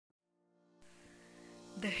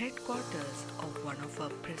The headquarters of one of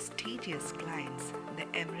our prestigious clients, the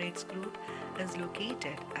Emirates Group, is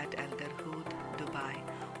located at Al Garhoud, Dubai,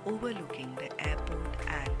 overlooking the airport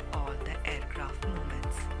and all the aircraft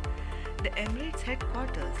movements. The Emirates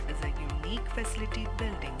headquarters is a unique facility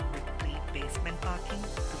building with 3 basement parking,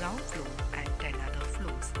 ground floor and 10 other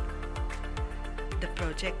floors. The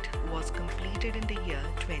project was completed in the year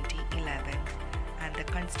 2011 and the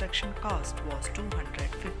construction cost was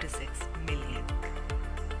 256 million.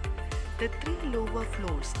 The 3 lower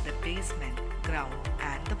floors, the basement, ground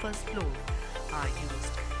and the first floor, are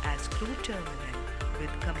used as crew terminal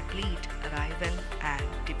with complete arrival and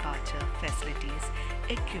departure facilities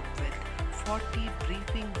equipped with 40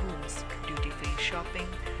 briefing rooms, duty-free shopping,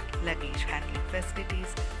 luggage handling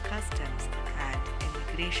facilities, customs and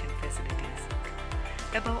immigration facilities.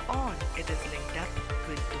 Above all, it is linked up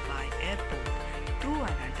with Dubai Airport through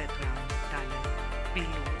an underground tunnel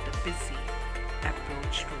below the busy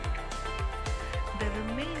approach route. The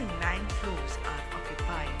remaining 9 floors are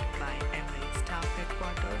occupied by Emirates staff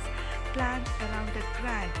headquarters planned around a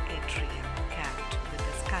grand atrium capped with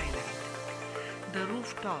a skylight. The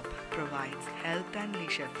rooftop provides health and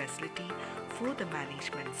leisure facility for the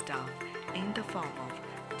management staff in the form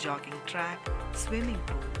of jogging track, swimming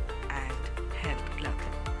pool and health club.